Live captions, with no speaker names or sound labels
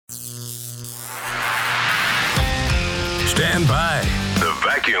Stand by. The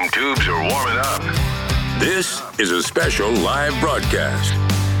vacuum tubes are warming up. This is a special live broadcast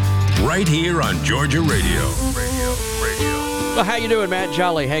right here on Georgia Radio. Well, how you doing, Matt?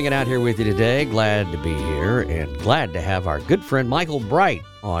 Jolly hanging out here with you today. Glad to be here and glad to have our good friend Michael Bright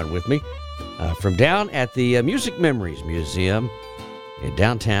on with me from down at the Music Memories Museum in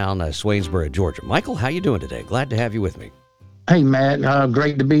downtown Swainsboro, Georgia. Michael, how you doing today? Glad to have you with me. Hey, Matt.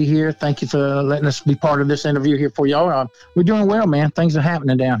 Great to be here. Thank you for letting us be part of this interview here for y'all. We're doing well, man. Things are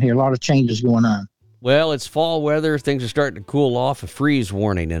happening down here. A lot of changes going on. Well, it's fall weather. Things are starting to cool off. A freeze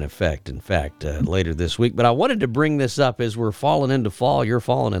warning in effect, later this week. But I wanted to bring this up as we're falling into fall. You're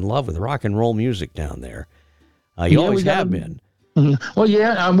falling in love with rock and roll music down there. You always have been. Well,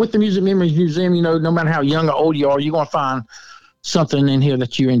 yeah, with the Music Memories Museum, you know, no matter how young or old you are, you're going to find something in here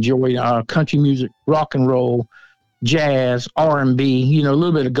that you enjoy. Country music, rock and roll, jazz, R&B, you know, a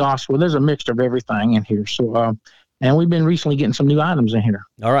little bit of gospel. There's a mixture of everything in here. So, and we've been recently getting some new items in here.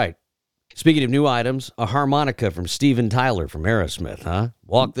 All right. Speaking of new items, a harmonica from Steven Tyler from Aerosmith, huh?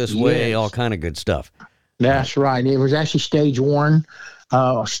 Walk This Way, all kind of good stuff. That's right. It was actually stage used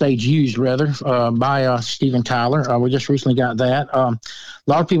by Steven Tyler. We just recently got that. A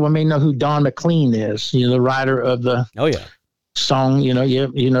lot of people may know who Don McLean is, you know, the writer of the song, and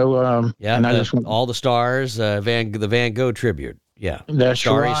All the Stars, the Van Gogh tribute. Yeah. That's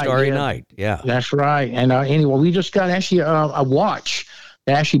right. Starry Night. Yeah. That's right. And anyway, we just got actually a watch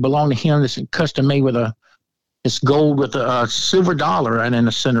that actually belonged to him. That's custom made it's gold with a silver dollar right in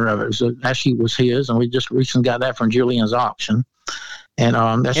the center of it. So actually was his, and we just recently got that from Julian's auction. And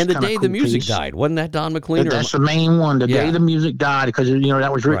that's the day cool the music piece. Died, wasn't that Don McLean? That's the main one. The day the music died, because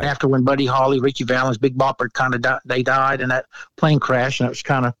that was written after when Buddy Holly, Ricky Valens, Big Bopper kind of they died in that plane crash, and it was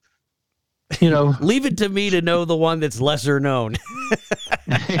kind of, Leave it to me to know the one that's lesser known.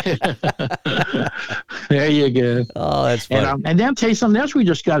 There you go. Oh, that's funny. And then I'll tell you something else we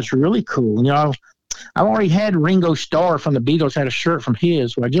just got. It's really cool. I've already had Ringo Starr from the Beatles had a shirt from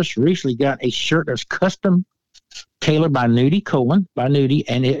his. Well, I just recently got a shirt that's custom tailored by Nudie Cohen, and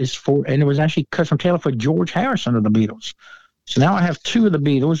it was actually custom tailored for George Harrison of the Beatles. So now I have two of the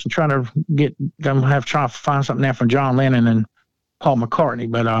Beatles and trying to find something now from John Lennon and Paul McCartney,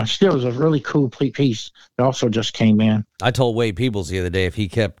 but still was a really cool piece that also just came in. I told Wade Peebles the other day if he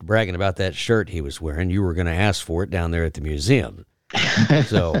kept bragging about that shirt he was wearing, you were going to ask for it down there at the museum.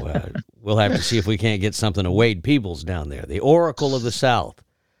 So we'll have to see if we can't get something of Wade Peebles down there, the Oracle of the South.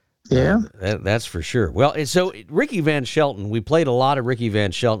 Yeah. That's for sure. Well, so Ricky Van Shelton, we played a lot of Ricky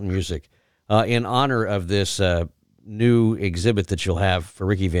Van Shelton music in honor of this new exhibit that you'll have for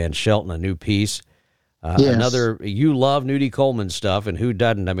Ricky Van Shelton, a new piece. Another, you love Nudie Coleman stuff, and who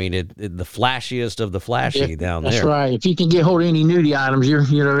doesn't? I mean, the flashiest of the flashy down there. That's right. If you can get hold of any Nudie items,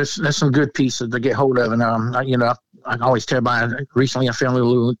 that's some good pieces to get hold of. And I always tell about it. Recently, I found a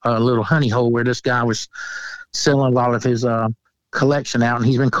little honey hole where this guy was selling a lot of his collection out, and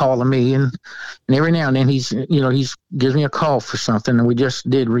he's been calling me, and every now and then he's gives me a call for something. And we just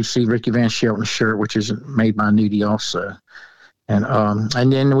did receive Ricky Van Shelton's shirt, which is made by Nudie also.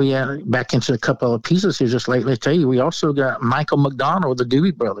 And then we back into a couple of pieces here just lately. I tell you, we also got Michael McDonald, the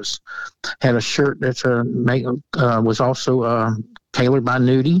Doobie Brothers, had a shirt that's was also tailored by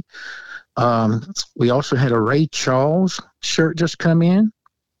Nudie. We also had a Ray Charles shirt just come in,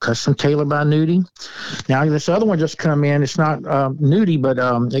 custom tailored by Nudie. Now this other one just come in. It's not Nudie, but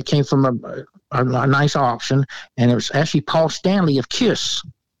it came from a nice auction, and it was actually Paul Stanley of Kiss.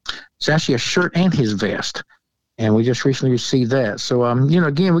 It's actually a shirt and his vest. And we just recently received that. So, again,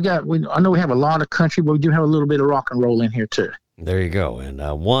 I know we have a lot of country, but we do have a little bit of rock and roll in here, too. There you go. And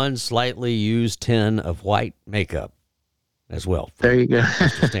one slightly used tin of white makeup as well. There you go.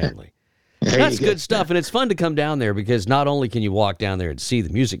 Mr. Stanley. That's good stuff. And it's fun to come down there because not only can you walk down there and see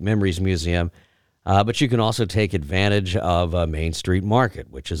the Music Memories Museum, but you can also take advantage of Main Street Market,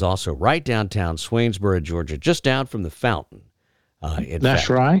 which is also right downtown Swainsboro, Georgia, just down from the fountain. That's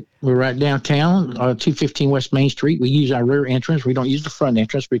right. We're right downtown, 215 West Main Street. We use our rear entrance. We don't use the front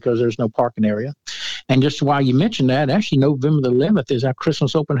entrance because there's no parking area. And just while you mentioned that, actually November the 11th is our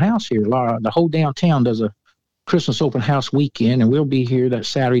Christmas open house here. The whole downtown does a Christmas open house weekend, and we'll be here that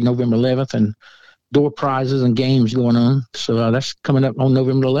Saturday, November 11th, and door prizes and games going on. So that's coming up on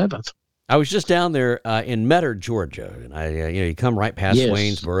November 11th. I was just down there in Metter, Georgia, and you come right past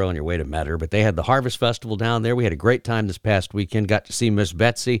Swainsboro on your way to Metter, but they had the Harvest Festival down there. We had a great time this past weekend, got to see Miss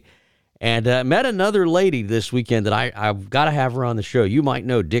Betsy, and met another lady this weekend that I've got to have her on the show. You might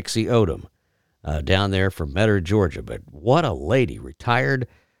know Dixie Odom down there from Metter, Georgia, but what a lady, retired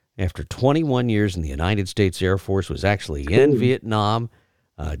after 21 years in the United States Air Force, was actually in Vietnam,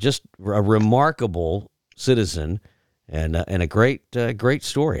 just a remarkable citizen. and a great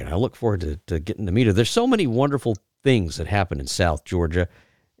story. And I look forward to getting to meet her. There's so many wonderful things that happen in South Georgia,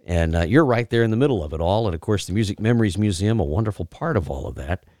 and you're right there in the middle of it all. And, of course, the Music Memories Museum, a wonderful part of all of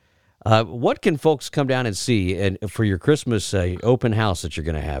that. What can folks come down and see? And for your Christmas open house that you're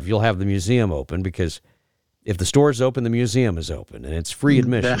going to have, you'll have the museum open, because if the store is open, the museum is open, and it's free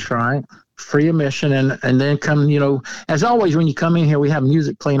admission. That's right. Free admission. And then come, as always, when you come in here, we have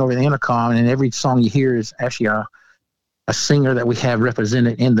music playing over the intercom, and every song you hear is actually a singer that we have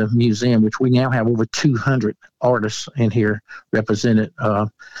represented in the museum, which we now have over 200 artists in here represented.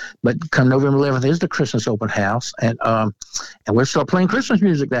 But come November 11th is the Christmas open house, and we'll start playing Christmas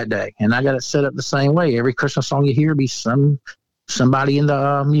music that day. And I got it set up the same way. Every Christmas song you hear be somebody in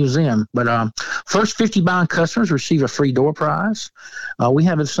the museum. But first 50 bound customers receive a free door prize. We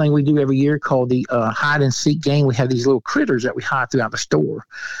have this thing we do every year called the hide and seek game. We have these little critters that we hide throughout the store.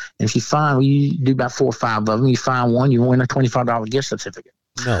 And if you find, you do about 4 or 5 of them, you find one, you win a $25 gift certificate.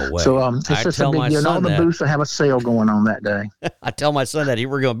 No way. So it's just a big deal. And all the booths will have a sale going on that day. I tell my son that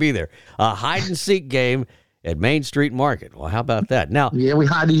we're going to be there. A hide and seek game at Main Street Market. Well, how about that? Now, yeah, we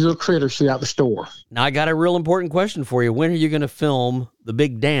hide these little critters throughout the store. Now, I got a real important question for you. When are you going to film the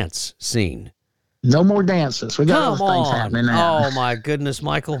big dance scene? No more dances. We got other things happening now. Oh, my goodness,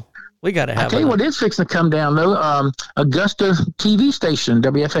 Michael. We got to have I tell you what is fixing to come down, though. Augusta TV station,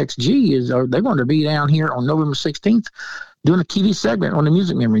 WFXG, they're going to be down here on November 16th doing a TV segment on the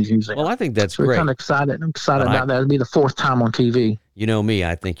Music Memories Museum. Well, I think that's great. We're kind of excited. I'm excited about that. It'll be the 4th time on TV. You know me,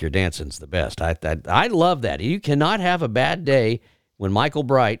 I think your dancing's the best. I love that. You cannot have a bad day when Michael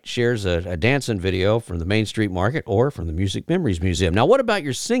Bright shares a dancing video from the Main Street Market or from the Music Memories Museum. Now, what about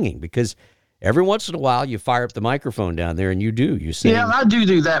your singing? Because every once in a while you fire up the microphone down there and you sing. Yeah, I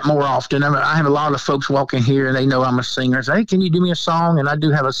do that more often. I have a lot of folks walking here and they know I'm a singer. Say, hey, can you do me a song? And I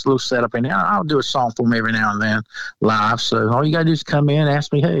do have a little setup in there. I'll do a song for them every now and then live. So all you got to do is come in and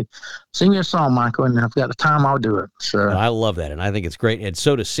ask me, hey, sing me a song, Michael. And if I've got the time, I'll do it. So I love that. And I think it's great. And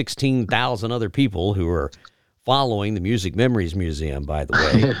so do 16,000 other people who are following the Music Memories Museum, by the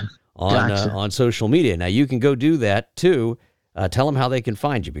way, on social media. Now, you can go do that, too. Tell them how they can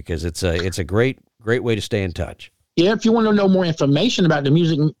find you, because it's a great way to stay in touch. Yeah, if you want to know more information about the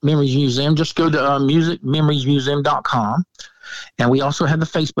Music Memories Museum, just go to musicmemoriesmuseum.com. And we also have the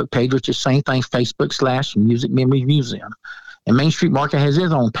Facebook page, which is same thing, Facebook/Music Memories Museum. And Main Street Market has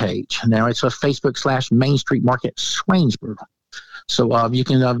its own page. Now it's a Facebook/Main Street Market Swainsboro. So you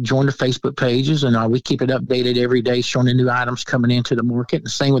can join the Facebook pages, and we keep it updated every day, showing the new items coming into the market. The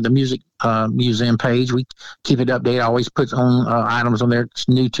same with the Music Museum page. We keep it updated. I always put on items on there that's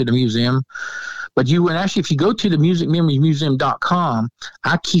new to the museum. But if you go to the musicmemoriesmuseum.com,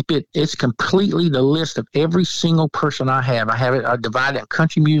 I keep it. It's completely the list of every single person I have. I have it divided in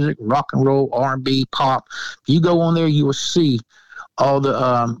country music, rock and roll, R&B, pop. If you go on there, you will see all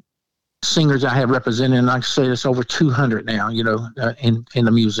the singers I have represented, and like I say, it's over 200 now, in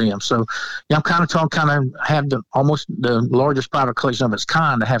the museum. So, yeah, I'm kind of have almost the largest private collection of its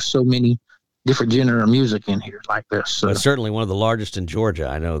kind to have so many different genre of music in here like this. So. It's certainly one of the largest in Georgia.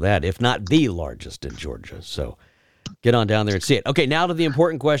 I know that, if not the largest in Georgia. So get on down there and see it. Okay, now to the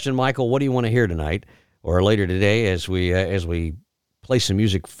important question, Michael. What do you want to hear tonight or later today as we play some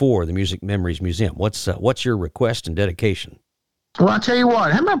music for the Music Memories Museum? What's your request and dedication? Well, I'll tell you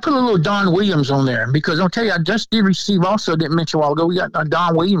what. How about put a little Don Williams on there? Because I'll tell you, I just did receive, also didn't mention a while ago, we got a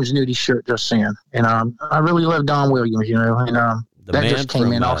Don Williams nudie shirt just in. And I really love Don Williams, and that just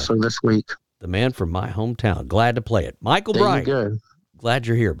came in also this week. The man from my hometown. Glad to play it. Michael Bright. Good. Glad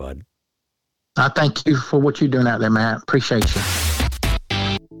you're here, bud. I thank you for what you're doing out there, Matt. Appreciate you.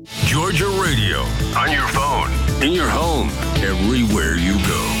 Georgia Radio. On your phone, in your home, everywhere you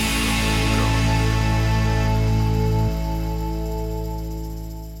go.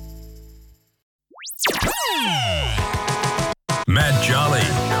 Matt Jolly,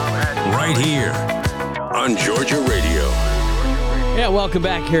 right here on Georgia Radio. Yeah, welcome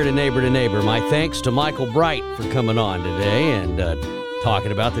back here to Neighbor. My thanks to Michael Bright for coming on today and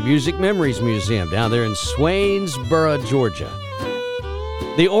talking about the Music Memories Museum down there in Swainsboro, Georgia.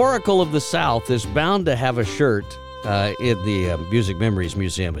 The Oracle of the South is bound to have a shirt in the Music Memories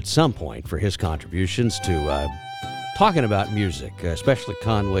Museum at some point for his contributions to talking about music, especially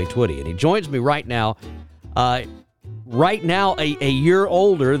Conway Twitty. And he joins me right now. A year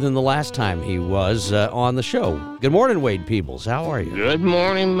older than the last time he was on the show. Good morning, Wade Peebles. How are you? Good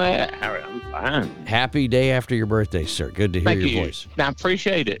morning, Matt. I'm fine. Happy day after your birthday, sir. Good to hear your voice. I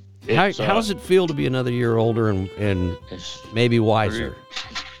appreciate it. How does it feel to be another year older and maybe wiser?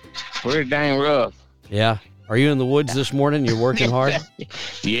 Pretty dang rough. Yeah. Are you in the woods this morning? You're working hard?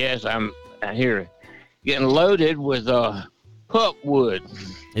 Yes, I'm here getting loaded with pulpwood.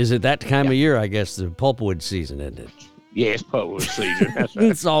 Is it that time of year? I guess the pulpwood season, isn't it? Yeah, it's pulpwood season. That's right.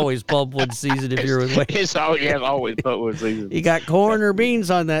 It's always pulpwood season if you're with Wade. It's always pulpwood season. You got corn or beans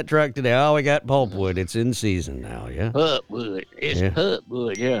on that truck today? Oh, we got pulpwood. It's in season now, yeah? Pulpwood. It's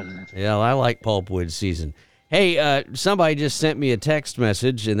pulpwood, yeah. Yeah, I like pulpwood season. Hey, somebody just sent me a text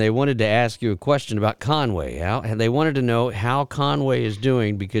message, and they wanted to ask you a question about Conway. They wanted to know how Conway is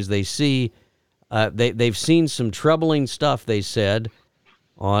doing because they see they've seen some troubling stuff, they said,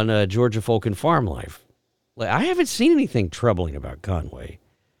 on Georgia Folk and Farm Life. I haven't seen anything troubling about Conway.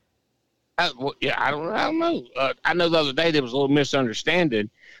 I don't know. I know the other day there was a little misunderstanding.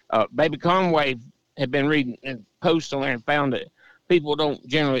 Baby Conway had been reading posts on there and found that people don't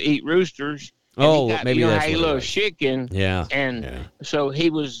generally eat roosters. Maybe that's how he loves chicken. Yeah. And so he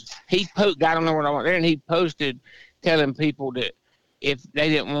got on there when I went there, and he posted telling people that if they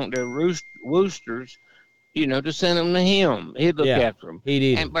didn't want their roosters, to send them to him. He'd look after them. He'd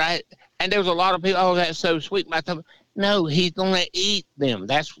eat them. And there was a lot of people, oh, that's so sweet. But I thought, no, he's going to eat them.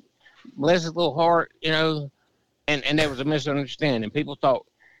 That's, bless his little heart, And there was a misunderstanding. People thought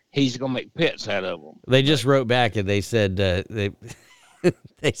he's going to make pets out of them. They just wrote back and they said they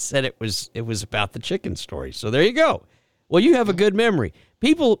said it was about the chicken story. So there you go. Well, you have a good memory.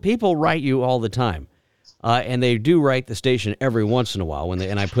 People write you all the time. And they do write the station every once in a while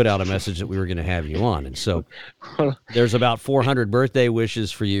and I put out a message that we were going to have you on. And so there's about 400 birthday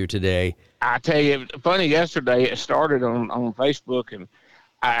wishes for you today. I tell you, funny, yesterday it started on Facebook, and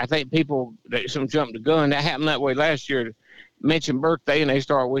I think people, some jumped the gun. That happened that way last year. Mentioned birthday, and they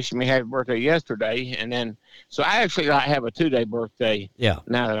started wishing me happy birthday yesterday. And then, so I actually have a 2-day birthday. Yeah.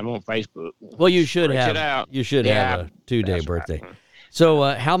 Now that I'm on Facebook. Well, you should have a 2-day birthday. Right. So,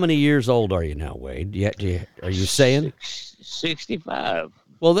 how many years old are you now, Wade? Are you saying? 65.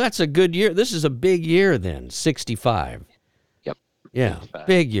 Well, that's a good year. This is a big year then, 65. Yep. Yeah, 65.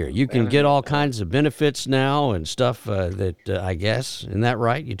 Big year. You can get all kinds of benefits now and stuff I guess. Isn't that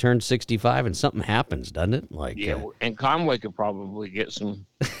right? You turn 65 and something happens, doesn't it? And Conway could probably get some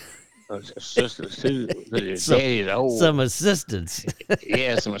assistance too. Daddy's old. Some assistance.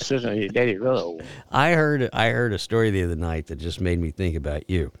 Yeah, some assistance. Daddy's real old. I heard a story the other night that just made me think about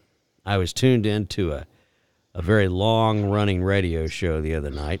you. I was tuned into a very long-running radio show the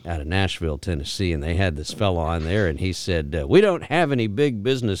other night out of Nashville, Tennessee, and they had this fellow on there, and he said, we don't have any big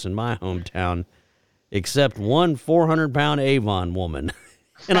business in my hometown except one 400-pound Avon woman.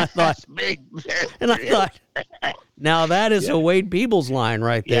 And I thought, now that is a Wade Peebles line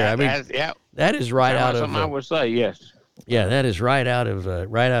right there. Yeah, I mean, that is right out of. Something I would say, yes. Yeah, that is right out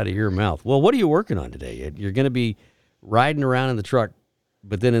of your mouth. Well, what are you working on today? You're going to be riding around in the truck,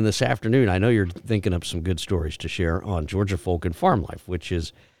 but then in this afternoon, I know you're thinking up some good stories to share on Georgia Folk and Farm Life, which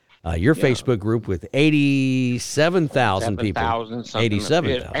is your Facebook group with 87,000 people.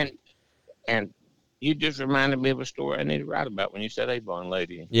 87,000. And you just reminded me of a story I need to write about when you said Avon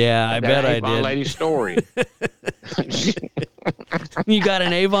Lady. Yeah, I bet I did. Avon Lady story. You got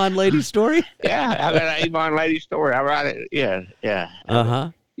an Avon Lady story? Yeah, I got an Avon Lady story. I write it. Yeah. Yeah,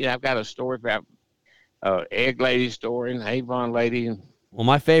 I've got a story about Egg Lady story and Avon Lady. Well,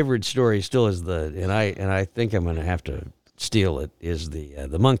 my favorite story still is and I think I'm going to have to steal it, is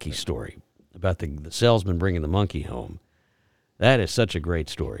the monkey story about the salesman bringing the monkey home. That is such a great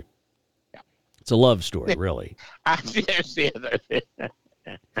story. It's a love story, really.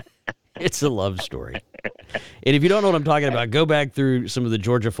 It's a love story. And if you don't know what I'm talking about, go back through some of the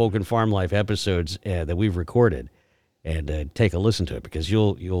Georgia Folk and Farm Life episodes that we've recorded and take a listen to it, because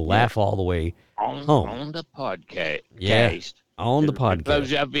you'll laugh all the way home. On the podcast. Yeah, on the podcast.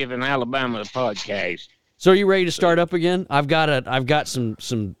 Those of you in Alabama, the podcast. So are you ready to start up again? I've got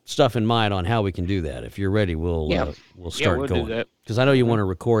some stuff in mind on how we can do that. If you're ready, we'll start going. Because I know you want to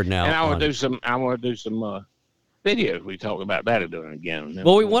record now. And I want to do some videos. We talk about that again.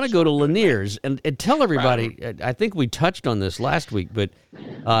 Well, we want to go to Lanier's and tell everybody. Right. I think we touched on this last week, but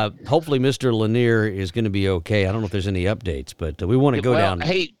hopefully Mr. Lanier is going to be okay. I don't know if there's any updates, but we want to go down.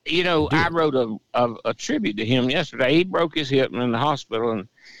 Hey, I wrote a tribute to him yesterday. He broke his hip in the hospital, and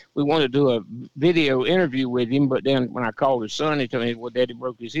we wanted to do a video interview with him, but then when I called his son, he told me, well, Daddy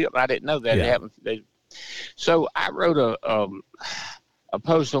broke his hip. I didn't know that. It happened today. So I wrote a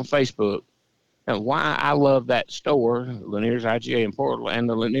post on Facebook and why I love that store, Lanier's IGA in Portland, and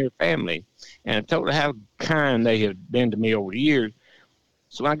the Lanier family. And I told her how kind they have been to me over the years.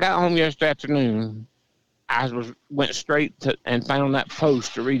 So when I got home yesterday afternoon, I went straight to and found that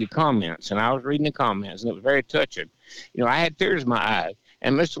post to read the comments. And I was reading the comments, and it was very touching. I had tears in my eyes.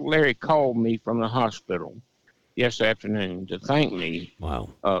 And Mr. Larry called me from the hospital yesterday afternoon to thank me. Wow.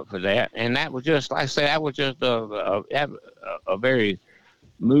 For that, and that was just, like I say, that was just a very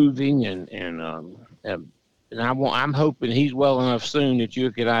moving and I'm hoping he's well enough soon that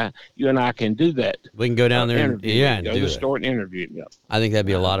you and I can do that. We can go down there and do the store and interview. Yeah. I think that'd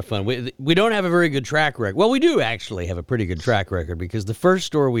be a lot of fun. We don't have a very good track record. Well, we do actually have a pretty good track record because the first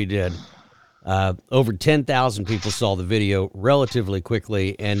store we did, over 10,000 people saw the video relatively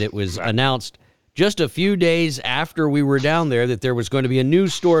quickly, and it was announced just a few days after we were down there that there was going to be a new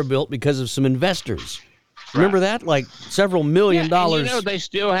store built because of some investors. Remember that? Like several $1 million. They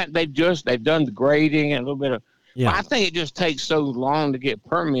still have. They've done the grading and a little bit of. Yeah. I think it just takes so long to get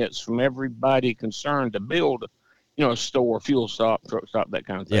permits from everybody concerned to build, a store, fuel stop, truck stop, that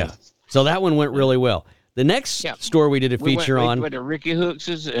kind of thing. Yeah. So that one went really well. The next store we did a feature on. We went to Ricky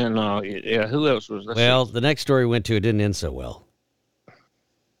Hooks's and who else was there? Well, the next store we went to, it didn't end so well.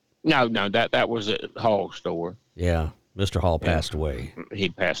 No, that was at Hall's store. Yeah. Mr. Hall passed away. He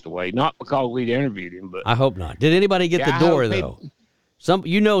passed away, not because we'd interviewed him, but I hope not. Did anybody get the door though?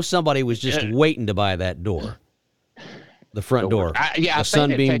 Somebody was just waiting to buy that door, the front door. The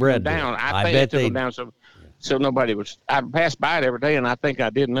Sunbeam Bread down. I bet they took them down so nobody was. I passed by it every day, and I think I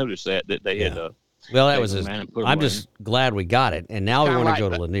did notice that they had. Well, that was. I'm just glad we got it, and now we want to go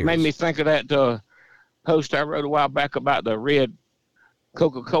to Lanier's. Made me think of that post I wrote a while back about the red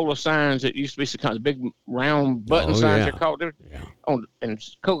Coca-Cola signs that used to be some kind of big round button signs they're called. And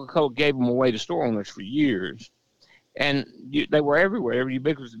Coca-Cola gave them away to store owners for years. And they were everywhere,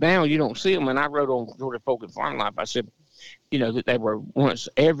 ubiquitous. Now you don't see them. And I wrote on Georgia Folk and Farm Life, I said, that they were once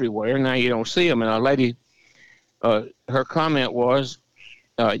everywhere. Now you don't see them. And a lady, her comment was,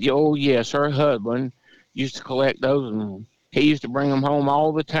 yes, her husband used to collect those and he used to bring them home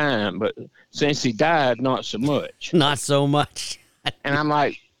all the time. But since he died, not so much. Not so much. And I'm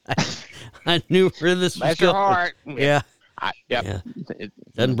like, I knew where this was going. Bless your heart. Yeah.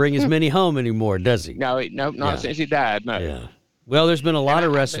 Doesn't bring as many home anymore, does he? No, not since he died. No. Yeah. Well, there's been a lot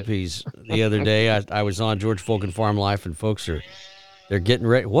of recipes. The other day, I was on George Folk and Farm Life, and folks they're getting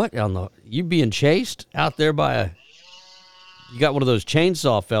ready. What you being chased out there by you got one of those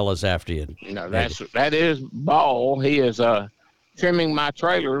chainsaw fellas after you? No, that is Ball. He is trimming my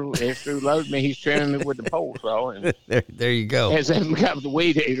trailer. After he loads me, he's trimming me with the pole saw. And there you go. As that becomes the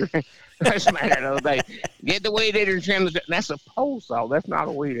weed eater. That's the matter the other day. Get the weed eater and trim the. That's a pole saw. That's not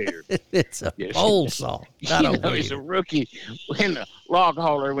a weed eater. It's a pole saw. Not he's a rookie in the log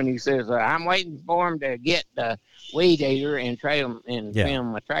hauler when he says, "I'm waiting for him to get the weed eater and trim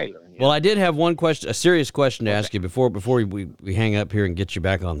my trailer." Well, I did have one question, a serious question to ask you before we hang up here and get you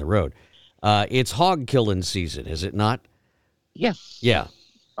back on the road. It's hog killing season, is it not? Yes. Yeah.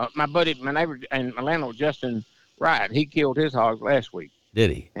 My neighbor, and my landlord Justin Wright, he killed his hogs last week.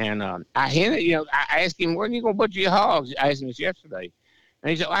 Did he? And I hinted, I asked him, when are you going to butcher your hogs? I asked him this yesterday. And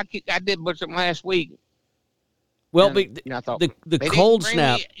he said, I did butcher them last week. Well, I thought, the cold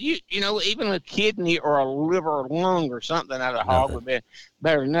snap. Even a kidney or a liver or lung or something out of a hog would be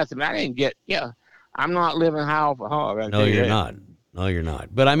better than nothing. But I didn't get, I'm not living high off a hog. No, you're not. No, you're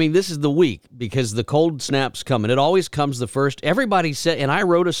not. But, I mean, this is the week because the cold snap's coming. It always comes the first. Everybody said, and I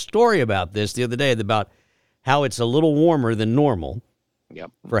wrote a story about this the other day about how it's a little warmer than normal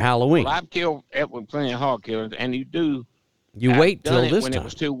for Halloween. Well, I've killed with plenty of hog killers, and you wait till this when time. It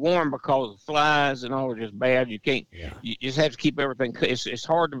was too warm because the flies and all are just bad. You can't. Yeah. You just have to keep everything. It's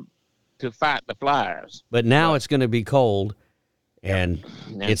hard to fight the flies. But now it's going to be cold. And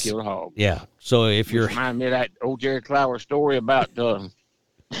it's kill the hog. Yeah. So if you're remind me of that old Jerry Clower story about back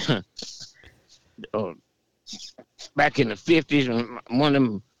in the 50s when one of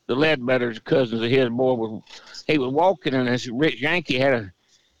them, the Ledbetter's cousins of his boy was walking and this rich Yankee had a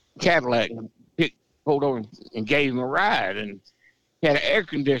Cadillac and pulled over and gave him a ride and he had an air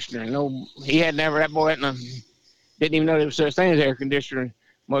conditioner. That boy didn't even know there was such thing as air conditioner,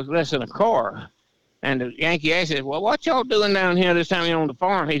 much less than a car. And the Yankee asked him, well, what y'all doing down here this time you're on the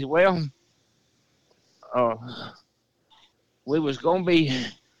farm? He said, well, we was going to be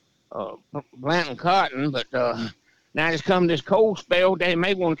planting cotton, but now it's come this cold spell, they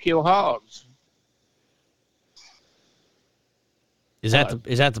may want to kill hogs. Is that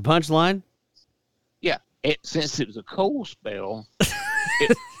the punchline? Yeah. Since it was a cold spell,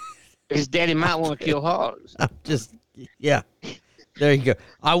 his daddy might want to kill hogs. There you go.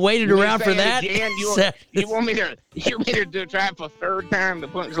 I waited around for that. Again, you want me to try it for a third time? The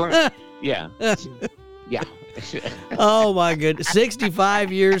punchline? Yeah. Yeah. Oh my goodness!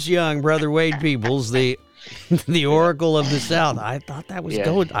 65 years young, Brother Wade Peebles, the The Oracle of the South. I thought that was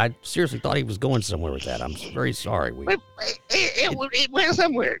going. I seriously thought he was going somewhere with that. I'm very sorry. It went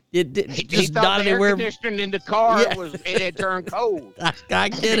somewhere. It did. He Just thought not the anywhere. air conditioning in the car it had turned cold. I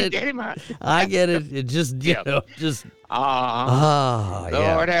get it. I get it. It just just.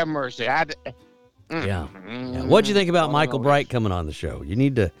 Lord have mercy. Yeah. What'd you think about Michael Bright coming on the show? You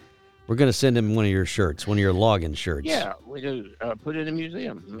need to. We're going to send him one of your shirts, one of your login shirts. Yeah, we do. Put it in the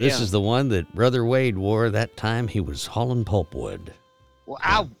museum. This is the one that Brother Wade wore that time he was hauling pulpwood.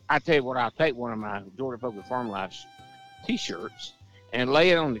 Well, I tell you what, I'll take one of my Georgia Folk Farm Life T-shirts and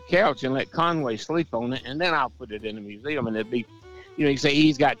lay it on the couch and let Conway sleep on it, and then I'll put it in the museum, and it'd be, you know, you say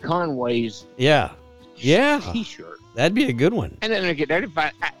he's got Conway's T-shirt. That'd be a good one. And then I get there.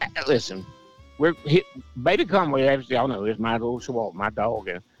 Listen, Baby Conway, as y'all know, is my little chihuahua, my dog,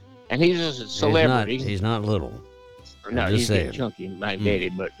 and he's just a celebrity. He's not little. No, he's getting chunky, my daddy.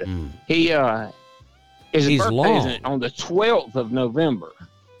 But his birthday is on the 12th of November.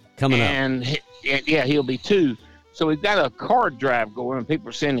 Coming up. And he'll be 2. So we've got a card drive going, and people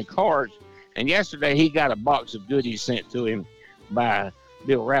are sending cards. And yesterday he got a box of goodies sent to him by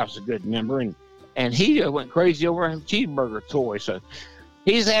Bill Ralph's a good member, and he went crazy over a cheeseburger toy. So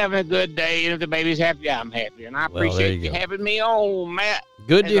he's having a good day, and if the baby's happy, I'm happy. And I appreciate you having me on, Matt.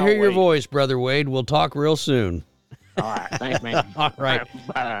 Good to hear your voice, Brother Wade. We'll talk real soon. All right. Thanks, man. All right.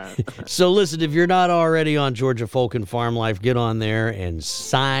 Bye. So listen, if you're not already on Georgia Folk and Farm Life, get on there and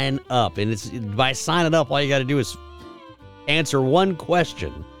sign up. And it's by signing up, all you got to do is answer one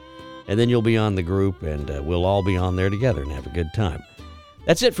question, and then you'll be on the group, and we'll all be on there together and have a good time.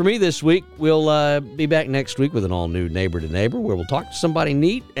 That's it for me this week. We'll be back next week with an all-new Neighbor to Neighbor, where we'll talk to somebody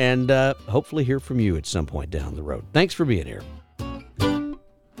neat and hopefully hear from you at some point down the road. Thanks for being here.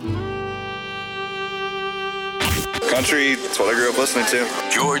 Country, that's what I grew up listening to.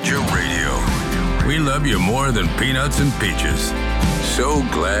 Georgia Radio. We love you more than peanuts and peaches. So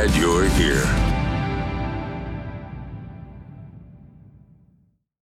glad you're here.